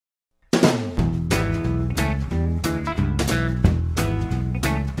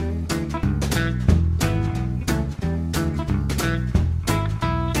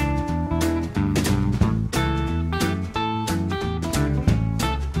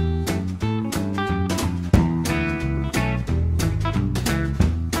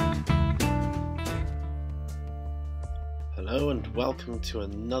welcome to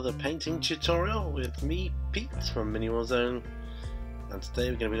another painting tutorial with me, Pete, from Warzone, and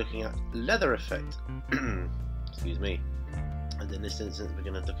today we're going to be looking at leather effect. Excuse me. And in this instance we're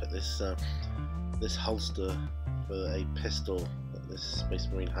going to look at this this holster for a pistol that this Space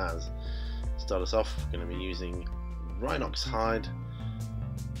Marine has. To start us off, we're going to be using rhinox hide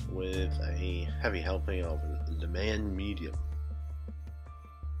with a heavy helping of Lemon medium.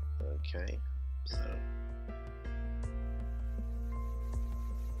 Okay, so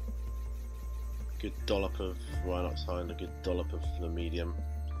good dollop of rhinox hide and a good dollop of the medium.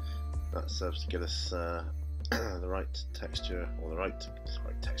 That serves to get us the right texture, or the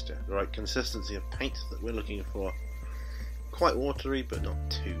right consistency of paint that we're looking for. Quite watery, but not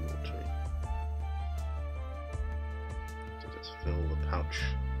too watery. So just fill the pouch,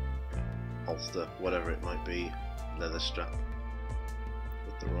 holster, whatever it might be, leather strap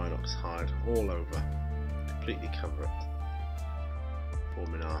with the rhinox hide all over, completely cover it,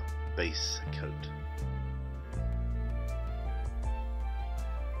 forming our base coat.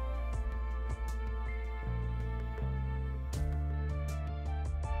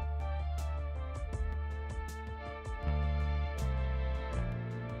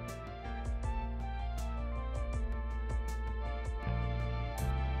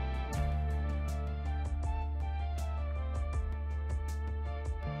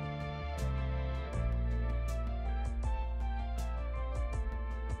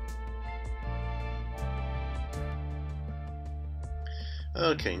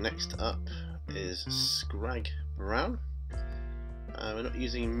 Okay, next up is Scrag Brown. We're not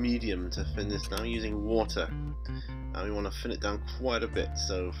using medium to thin this down, we're using water. We want to thin it down quite a bit,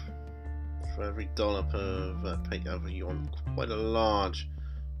 so for every dollop of paint over you want quite a large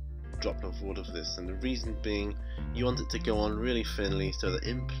drop of water for this, and the reason being you want it to go on really thinly so that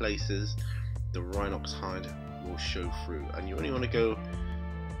in places the rhinox hide will show through, and you only want to go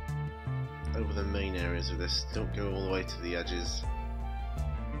over the main areas of this, don't go all the way to the edges.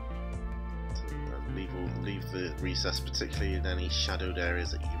 Leave the recess, particularly in any shadowed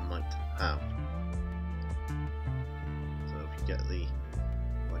areas that you might have. So if you get the,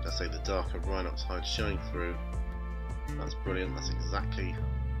 like I say, the darker rhinox hide showing through, that's brilliant. That's exactly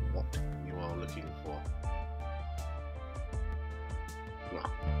what you are looking for.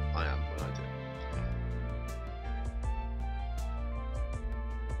 Well, I am when I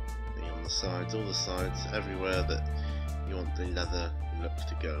do. On the sides, all the sides, everywhere that you want the leather look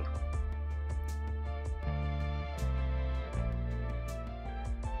to go.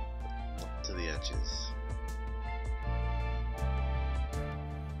 To the edges.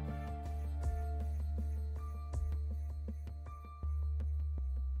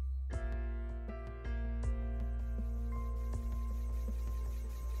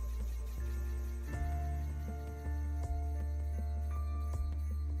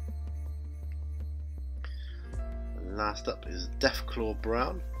 And last up is Deathclaw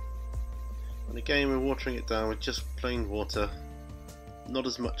Brown, and again we're watering it down with just plain water. Not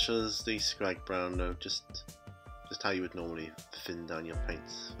as much as the Scrag Brown, no, just how you would normally thin down your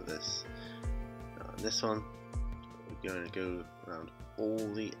paints for this. Now, in this one, we're going to go around all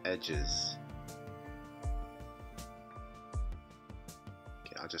the edges.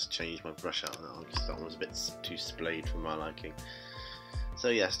 Okay, I just changed my brush out now, because that one was a bit too splayed for my liking. So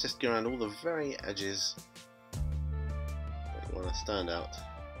yes, just go around all the very edges that you want to stand out.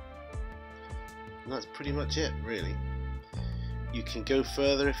 And that's pretty much it, really. You can go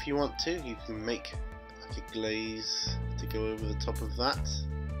further if you want to. You can make like a glaze to go over the top of that.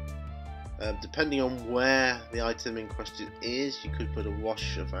 Depending on where the item in question is, you could put a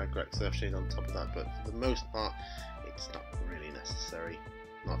wash of Agrax Earthshade on top of that, but for the most part it's not really necessary.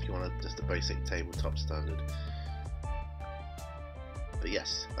 Not if you want just a basic tabletop standard. But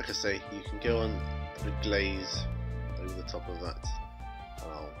yes, like I say, you can go and put a glaze over the top of that.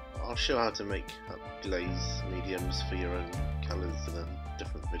 I'll show how to make glaze mediums for your own colours in a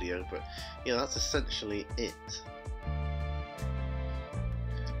different video, but yeah, that's essentially it.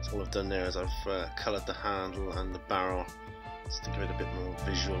 So all I've done there is I've coloured the handle and the barrel just to give it a bit more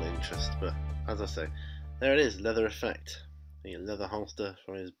visual interest, but as I say, there it is, leather effect. A leather holster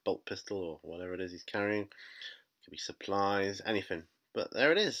for his bolt pistol or whatever it is he's carrying. Could be supplies, anything, but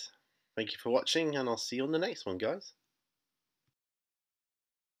there it is. Thank you for watching, and I'll see you on the next one, guys.